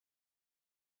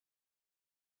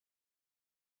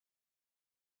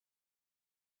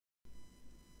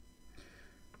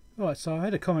Right, so I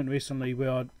had a comment recently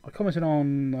where I commented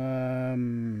on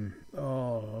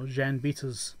Jan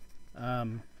Beta's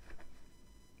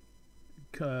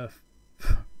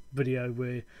video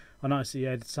where I noticed he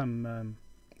had some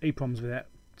EPROMs without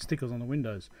stickers on the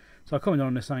windows. So I commented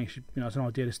on this saying, it's an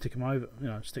idea to stick them over,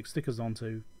 stick stickers on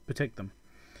to protect them,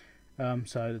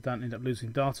 so they don't end up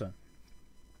losing data.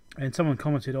 And someone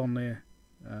commented on there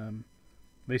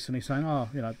recently saying,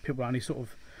 people only sort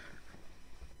of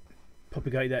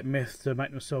propagate that myth to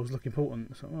make themselves look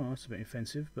important. So, that's a bit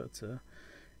offensive, but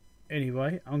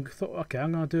anyway, I thought, okay,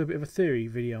 I'm going to do a bit of a theory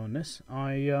video on this.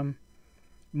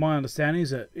 My understanding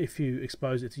is that if you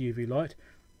expose it to UV light,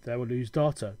 they will lose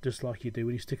data, just like you do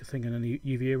when you stick a thing in a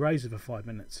UV eraser for 5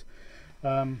 minutes.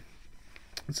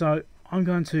 So I'm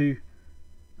going to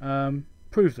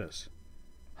prove this,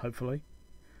 hopefully,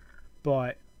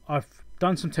 I've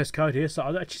done some test code here. So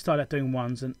I actually started out doing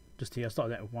ones, and just here I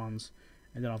started out with ones,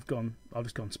 and then I've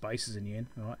just gone spaces in the end.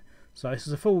 All right. So this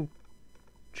is a full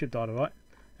chip data, right?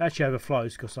 It actually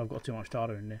overflows because I've got too much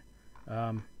data in there.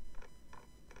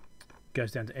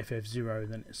 Goes down to FF0,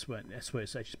 then that's where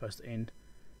it's actually supposed to end.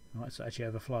 All right. So it actually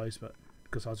overflows, but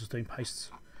because I was just doing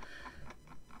pastes.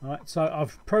 All right. So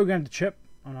I've programmed the chip,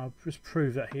 and I've just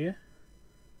proved that here.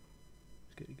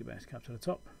 Let's get back up to the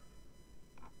top.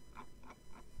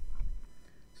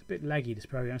 It's a bit laggy, this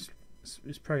program.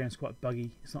 This program's quite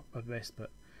buggy. It's not the best,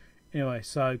 but anyway.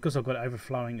 So because I've got it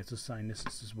overflowing, it's just saying this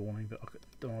is warning, but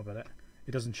don't worry about it.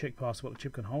 It doesn't check past what the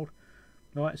chip can hold.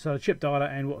 Alright, so the chip data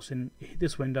and what's in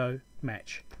this window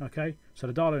match. Okay, so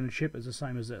the data in the chip is the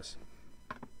same as this.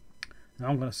 Now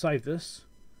I'm going to save this.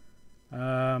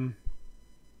 Yeah,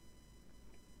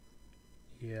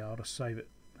 I'll just save it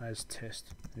as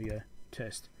test. There we go,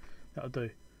 test. That'll do.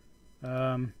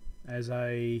 As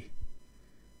a,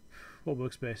 what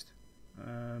works best?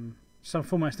 Some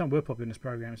formats don't work properly in this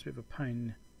program. It's a bit of a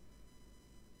pain.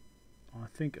 I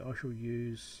think I shall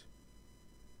use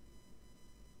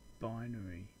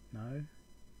binary. No,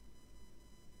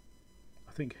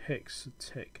 I think hex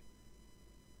tech.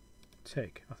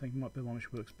 I think might be the one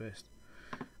which works best.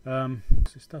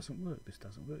 This doesn't work. This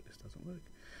doesn't work. This doesn't work.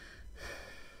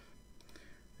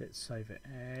 Let's save it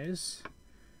as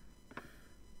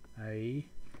a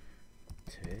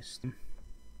test.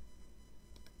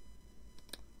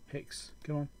 Hex.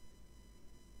 Come on.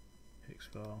 Hex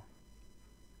file.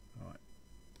 Right.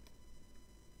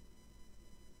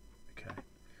 Okay.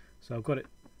 So I've got it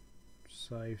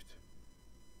saved.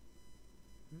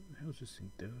 What the hell's this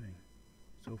thing doing?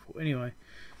 It's awful. Anyway,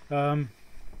 because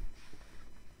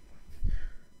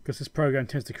this program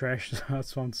tends to crash, so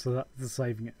that's why I'm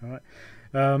saving it. All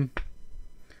right.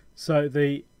 So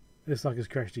it's like it's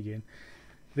crashed again.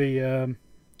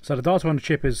 So the data on the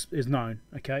chip is known.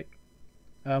 Okay.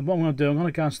 What I'm going to do, I'm going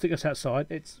to go and stick this outside.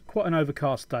 It's quite an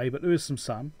overcast day, but there is some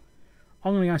sun.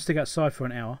 I'm going to go and stick outside for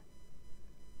an hour,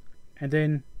 and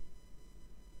then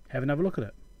have another look at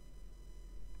it.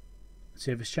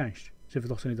 See if it's changed. See if it's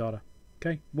lost any data.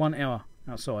 Okay, 1 hour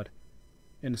outside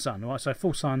in the sun. Alright, so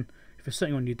full sun. If it's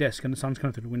sitting on your desk and the sun's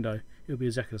coming through the window, it'll be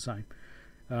exactly the same.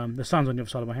 The sun's on the other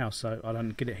side of my house, so I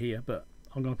don't get it here, but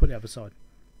I'm going to put it the other side.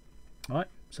 Alright,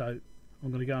 so I'm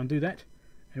going to go and do that,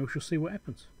 and we shall see what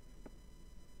happens.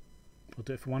 I'll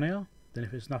do it for 1 hour. Then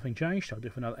if it's nothing changed, I'll do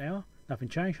it for another hour. Nothing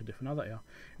changed, I'll do it for another hour.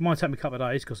 It might take me a couple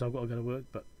of days because I've got to go to work,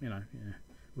 but yeah,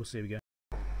 we'll see how we go.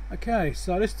 Okay,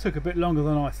 so this took a bit longer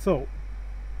than I thought.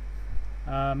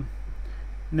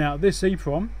 Now this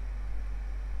EPROM,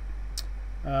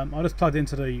 I just plugged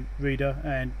into the reader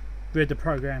and read the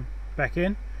program back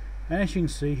in, and as you can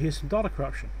see, here's some data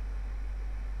corruption.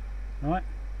 Right,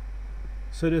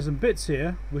 so there's some bits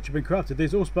here which have been corrupted.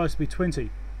 These are all supposed to be 20.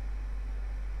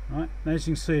 Right, now as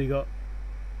you can see, you got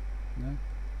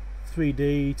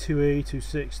 3D, 2E,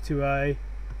 26, 2A.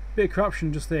 Bit of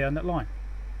corruption just there on that line.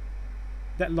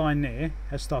 That line there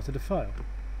has started to fail.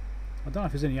 I don't know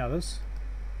if there's any others.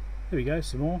 There we go,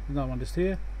 some more. Another one just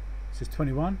here. It says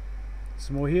 21.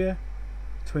 Some more here.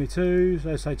 22, so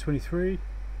let's say 23.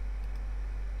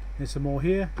 There's some more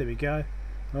here. There we go.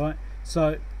 Right.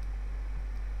 So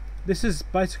this is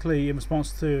basically in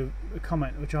response to a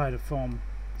comment which I had from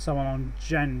someone on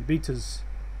Jan Beta's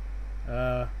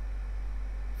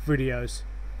videos,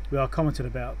 where I commented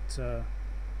about an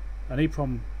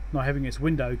EPROM not having its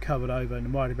window covered over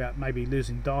and worried about maybe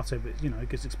losing data, but it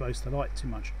gets exposed to light too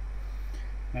much.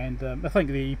 And I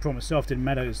think the EPROM itself didn't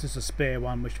matter. It's just a spare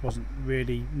one which wasn't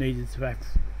really needed to have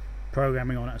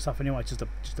programming on it and stuff anyway. Just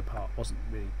a part wasn't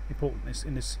really important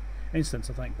in this instance,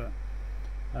 I think. But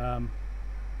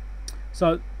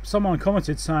so someone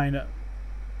commented saying that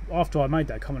after I made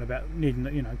that comment about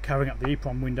needing, covering up the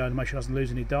EPROM window to make sure it doesn't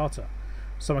lose any data.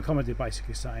 someone commented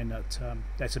basically saying that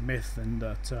that's a myth, and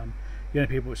that the only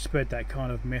people which spread that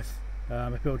kind of myth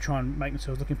are people try and make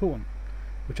themselves look important,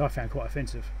 which I found quite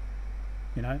offensive.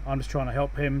 You know, I'm just trying to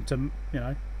help him to, you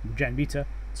know, Jan Vita,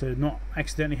 to not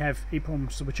accidentally have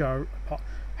EPROMs which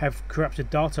have corrupted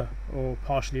data or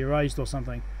partially erased or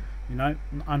something, you know,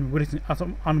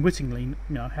 unwittingly, you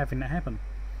know, having that happen.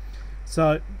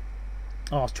 So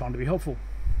I was trying to be helpful.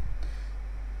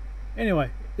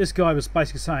 Anyway, this guy was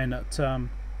basically saying that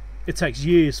it takes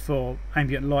years for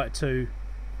ambient light to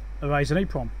erase an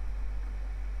EPROM.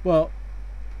 Well,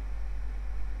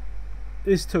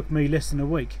 this took me less than a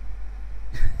week.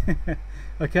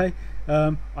 Okay,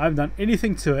 I haven't done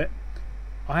anything to it.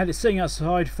 I had it sitting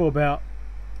outside for about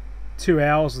 2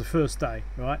 hours the first day,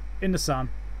 right, in the sun.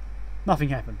 Nothing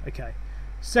happened. Okay,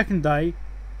 second day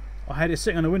I had it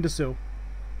sitting on a windowsill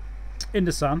in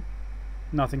the sun.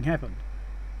 Nothing happened.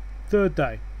 Third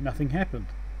day, nothing happened.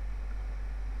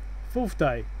 Fourth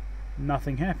day,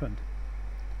 nothing happened.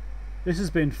 This has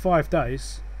been 5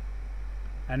 days,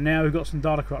 and now we've got some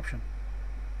data corruption.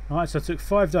 Right, so it took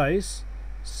 5 days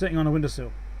sitting on a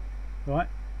windowsill. Right,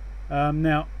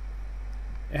 now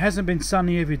it hasn't been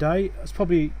sunny every day. It's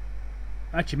probably,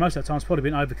 actually most of the time it's probably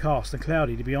been overcast and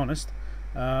cloudy, to be honest.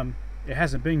 It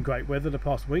hasn't been great weather the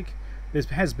past week. There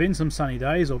has been some sunny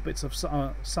days or bits of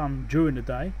sun during the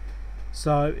day,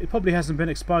 so it probably hasn't been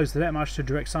exposed to that much to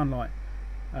direct sunlight.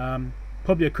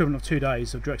 Probably equivalent of 2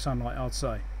 days of direct sunlight, I'd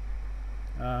say.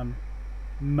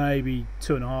 Maybe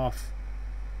 2.5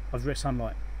 of direct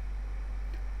sunlight.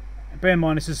 Bear in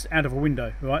mind this is out of a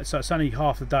window, right? So it's only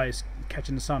half the day it's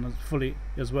catching the sun fully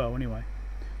as well, anyway.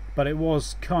 But it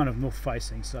was kind of north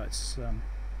facing, so it's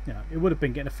you know, it would have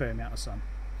been getting a fair amount of sun.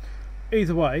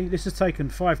 Either way, this has taken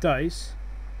 5 days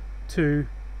to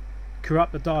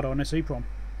corrupt the data on this EPROM.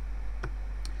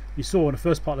 You saw in the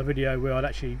first part of the video where I'd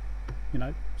actually, you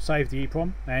know, saved the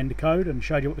EPROM and the code and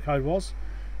showed you what the code was.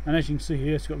 And as you can see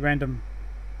here, it's got random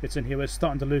bits in here where it's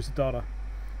starting to lose the data.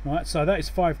 Right, so that is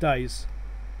 5 days.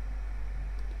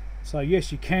 So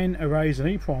yes, you can erase an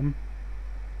EPROM,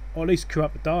 or at least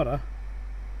corrupt the data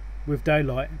with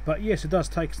daylight, but yes, it does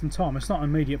take some time. It's not an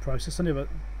immediate process. I never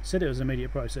said it was an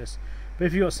immediate process. But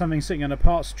if you've got something sitting on a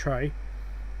parts tray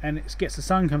and it gets the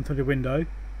sun come through the window,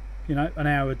 you know, an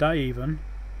hour a day even,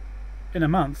 in a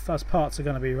month those parts are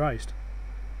going to be erased.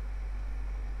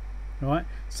 Right,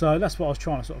 so that's what I was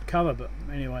trying to sort of cover. But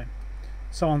anyway,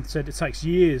 someone said it takes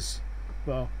years.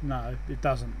 Well, no, it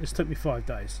doesn't. This took me 5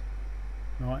 days.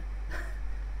 Right.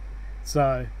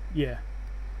 So yeah,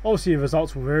 obviously the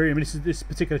results will vary. I mean, this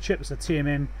particular chip is a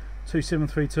TMM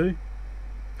 2732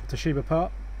 Toshiba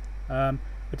part. A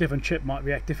different chip might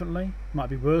react differently, might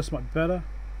be worse, might be better.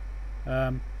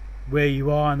 Where you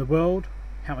are in the world,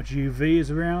 how much UV is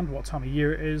around, what time of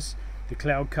year it is, the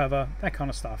cloud cover, that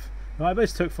kind of stuff. Right, but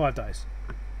this took 5 days.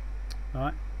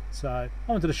 Right, so I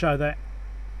wanted to show that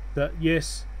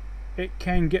yes, it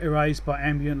can get erased by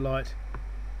ambient light.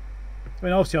 I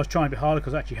mean, obviously I was trying a bit harder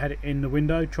because I actually had it in the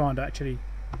window, trying to actually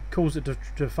cause it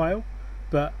to fail.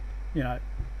 But you know,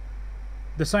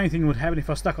 the same thing would happen if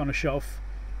I stuck it on a shelf.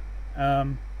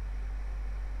 You're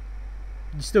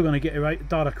still going to get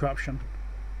data corruption.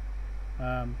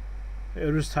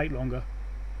 It'll just take longer.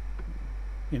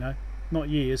 You know, not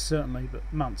years certainly, but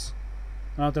months.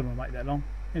 And I don't want to make that long.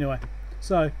 Anyway,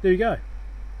 so there you go.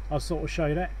 I'll sort of show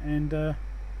you that and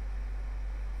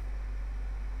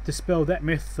dispel that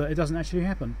myth that it doesn't actually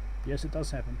happen. Yes, it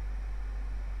does happen.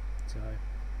 So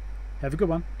have a good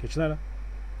one. Catch you later.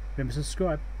 Remember to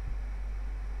subscribe.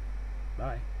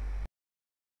 Bye.